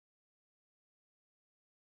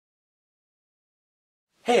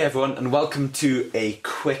Hey everyone, and welcome to a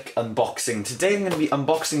quick unboxing. Today I'm going to be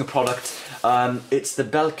unboxing a product. It's the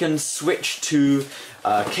Belkin Switch2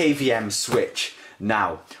 KVM switch.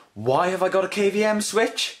 Now, why have I got a KVM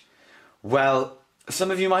switch? Well,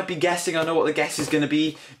 some of you might be guessing. I know what the guess is going to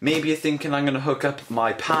be. Maybe you're thinking I'm going to hook up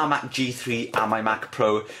my Power Mac G3 and my Mac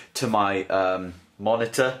Pro to my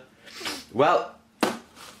monitor. Well,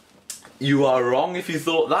 you are wrong if you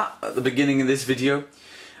thought that at the beginning of this video.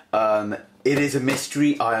 It is a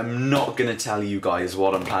mystery. I am not going to tell you guys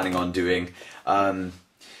what I'm planning on doing. I'm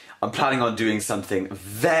planning on doing something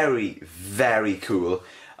very, very cool.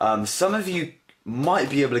 Some of you might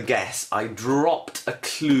be able to guess. I dropped a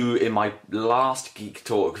clue in my last Geek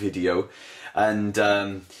Talk video, and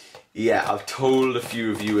yeah, I've told a few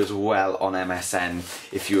of you as well on MSN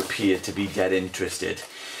if you appear to be dead interested.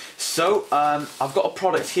 So, I've got a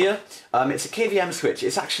product here. It's a KVM switch.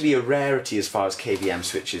 It's actually a rarity as far as KVM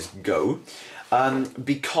switches go,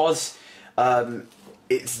 because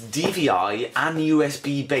it's DVI and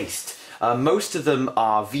USB based. Most of them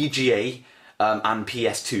are VGA and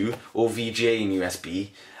PS2, or VGA and USB,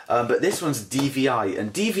 but this one's DVI,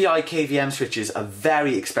 and DVI KVM switches are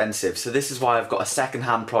very expensive, so this is why I've got a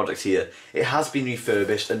second-hand product here. It has been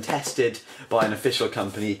refurbished and tested by an official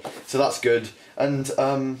company, so that's good. And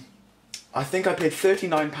I think I paid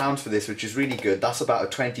 £39 for this, which is really good. That's about a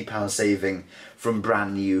 £20 saving from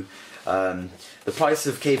brand new. The price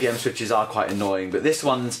of KVM switches are quite annoying, but this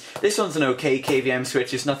one's an okay KVM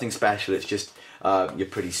switch. It's nothing special. It's just your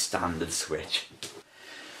pretty standard switch.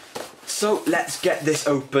 So let's get this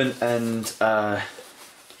open and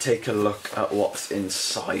take a look at what's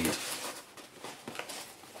inside.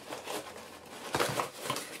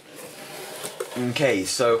 Okay,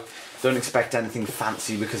 so don't expect anything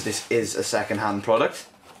fancy because this is a second-hand product.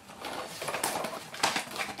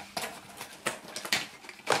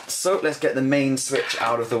 So let's get the main switch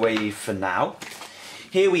out of the way for now.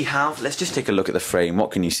 Here we have, let's just take a look at the frame. What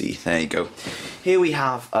can you see? There you go. Here we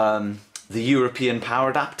have the European power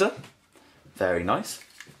adapter. Very nice.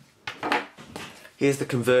 Here's the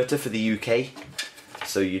converter for the UK.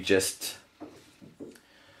 So you just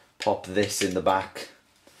pop this in the back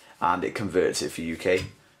and it converts it for UK.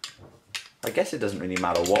 I guess it doesn't really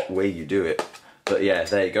matter what way you do it, but yeah,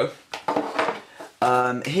 there you go.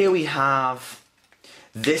 Here we have,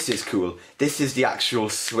 this is cool, this is the actual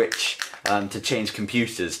switch to change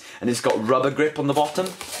computers, and it's got rubber grip on the bottom,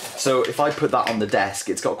 so if I put that on the desk,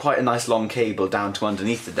 it's got quite a nice long cable down to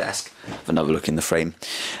underneath the desk. Have another look in the frame,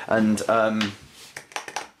 and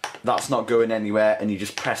that's not going anywhere, and you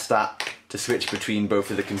just press that to switch between both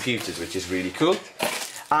of the computers, which is really cool.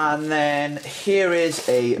 And then here is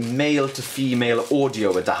a male to female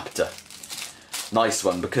audio adapter. Nice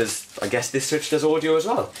one, because I guess this switch does audio as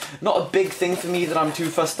well. Not a big thing for me that I'm too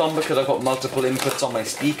fussed on because I've got multiple inputs on my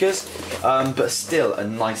speakers, but still a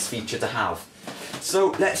nice feature to have.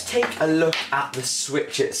 So let's take a look at the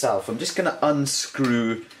switch itself. I'm just going to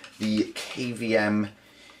unscrew the KVM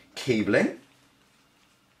cabling.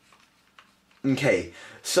 Okay,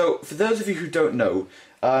 so for those of you who don't know,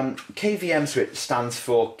 KVM switch stands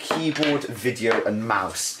for keyboard, video and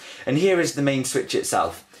mouse, and here is the main switch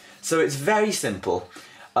itself. So it's very simple.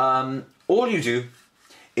 All you do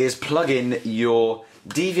is plug in your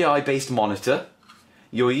DVI based monitor,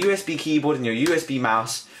 your USB keyboard and your USB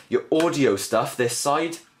mouse, your audio stuff this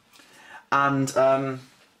side, and oh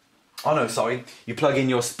no, sorry, you plug in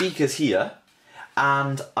your speakers here,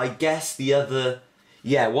 and I guess the other,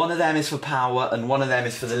 yeah, one of them is for power and one of them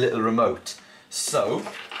is for the little remote. So,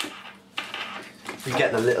 if we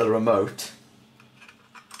get the little remote,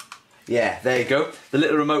 yeah, there you go. The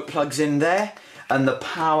little remote plugs in there, and the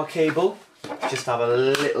power cable, just have a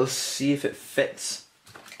little, see if it fits.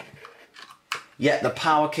 Yeah, the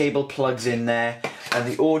power cable plugs in there, and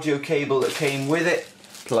the audio cable that came with it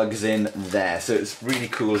plugs in there. So it's really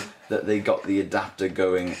cool that they got the adapter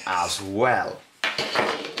going as well.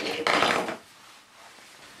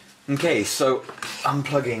 Okay, so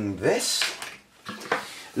unplugging this.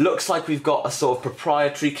 Looks like we've got a sort of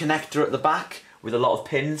proprietary connector at the back with a lot of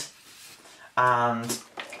pins, and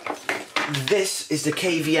this is the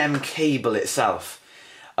KVM cable itself.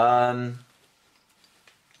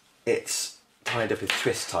 It's tied up with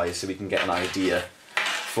twist ties so we can get an idea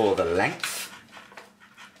for the length.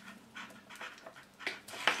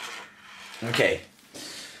 Okay,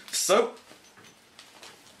 so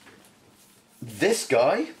this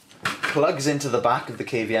guy plugs into the back of the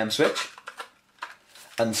KVM switch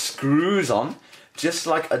and screws on just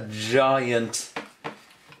like a giant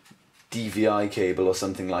DVI cable or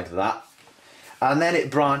something like that, and then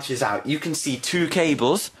it branches out. You can see two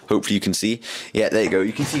cables, hopefully you can see, yeah, there you go,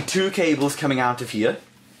 you can see two cables coming out of here,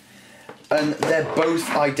 and they're both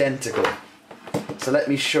identical. So let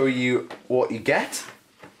me show you what you get.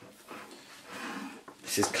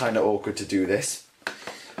 This is kind of awkward to do this.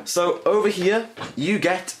 So over here you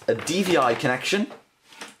get a DVI connection.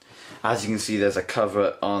 As you can see, there's a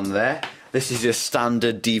cover on there. This is your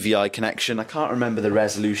standard DVI connection. I can't remember the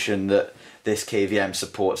resolution that this KVM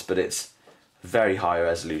supports, but it's very high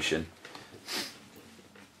resolution.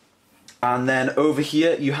 And then over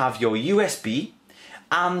here you have your USB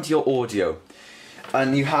and your audio.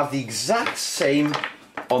 And you have the exact same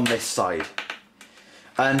on this side.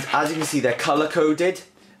 And as you can see, they're color coded.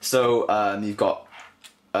 So you've got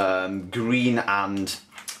green and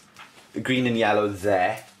yellow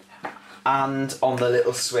there. And on the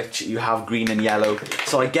little switch you have green and yellow.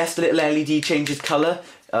 So I guess the little LED changes colour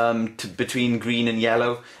between green and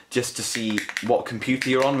yellow just to see what computer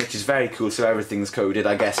you're on, which is very cool. So everything's coded.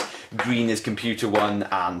 I guess green is computer 1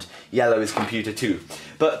 and yellow is computer 2.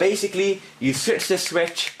 But basically you switch this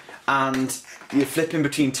switch and you're flipping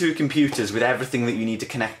between two computers with everything that you need to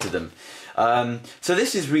connect to them. So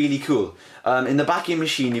this is really cool. In the back of your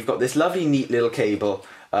machine you've got this lovely neat little cable.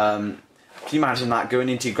 Can you imagine that going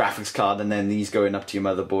into your graphics card and then these going up to your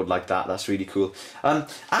motherboard like that? That's really cool.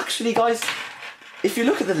 Actually guys, if you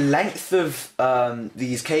look at the length of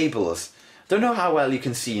these cables, I don't know how well you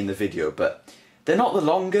can see in the video, but they're not the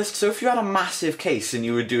longest. So if you had a massive case and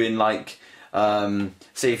you were doing like,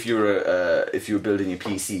 say if you were building a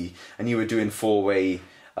PC and you were doing four-way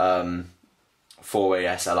SLI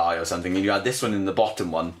or something, and you had this one in the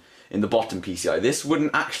bottom PCI, this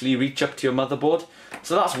wouldn't actually reach up to your motherboard.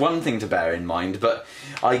 So that's one thing to bear in mind, but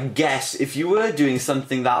I guess if you were doing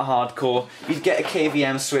something that hardcore, you'd get a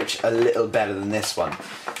KVM switch a little better than this one.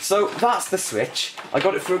 So that's the switch. I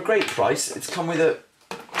got it for a great price. It's come with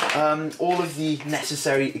all of the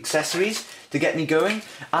necessary accessories to get me going,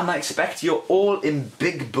 and I expect you're all in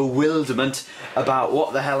big bewilderment about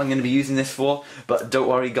what the hell I'm going to be using this for, but don't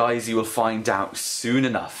worry guys, you will find out soon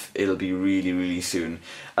enough. It'll be really, really soon.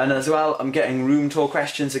 And as well, I'm getting room tour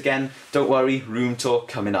questions again. Don't worry, room tour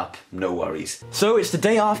coming up, no worries. So it's the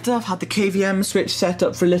day after. I've had the KVM switch set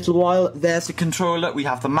up for a little while. There's the controller. We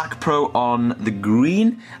have the Mac Pro on the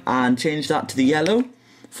green and change that to the yellow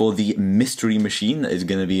for the mystery machine that is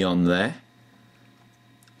going to be on there.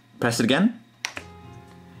 Press it again.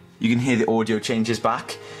 You can hear the audio changes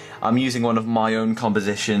back. I'm using one of my own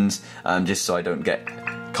compositions just so I don't get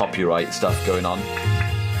copyright stuff going on.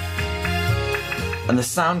 And the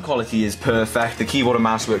sound quality is perfect. The keyboard and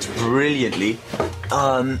mouse works brilliantly.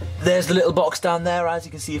 There's the little box down there. As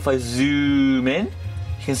you can see, if I zoom in,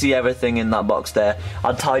 you can see everything in that box there.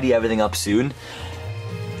 I'll tidy everything up soon.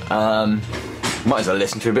 Might as well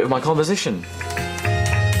listen to a bit of my composition.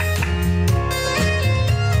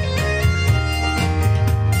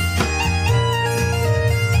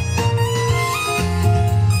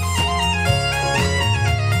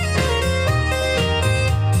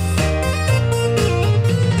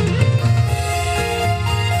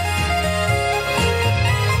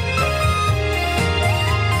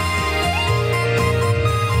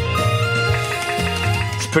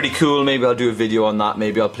 Pretty cool. Maybe I'll do a video on that,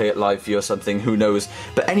 maybe I'll play it live for you or something, who knows.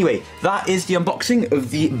 But anyway, that is the unboxing of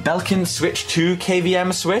the Belkin Switch 2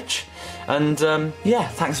 KVM switch, and yeah,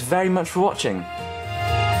 thanks very much for watching.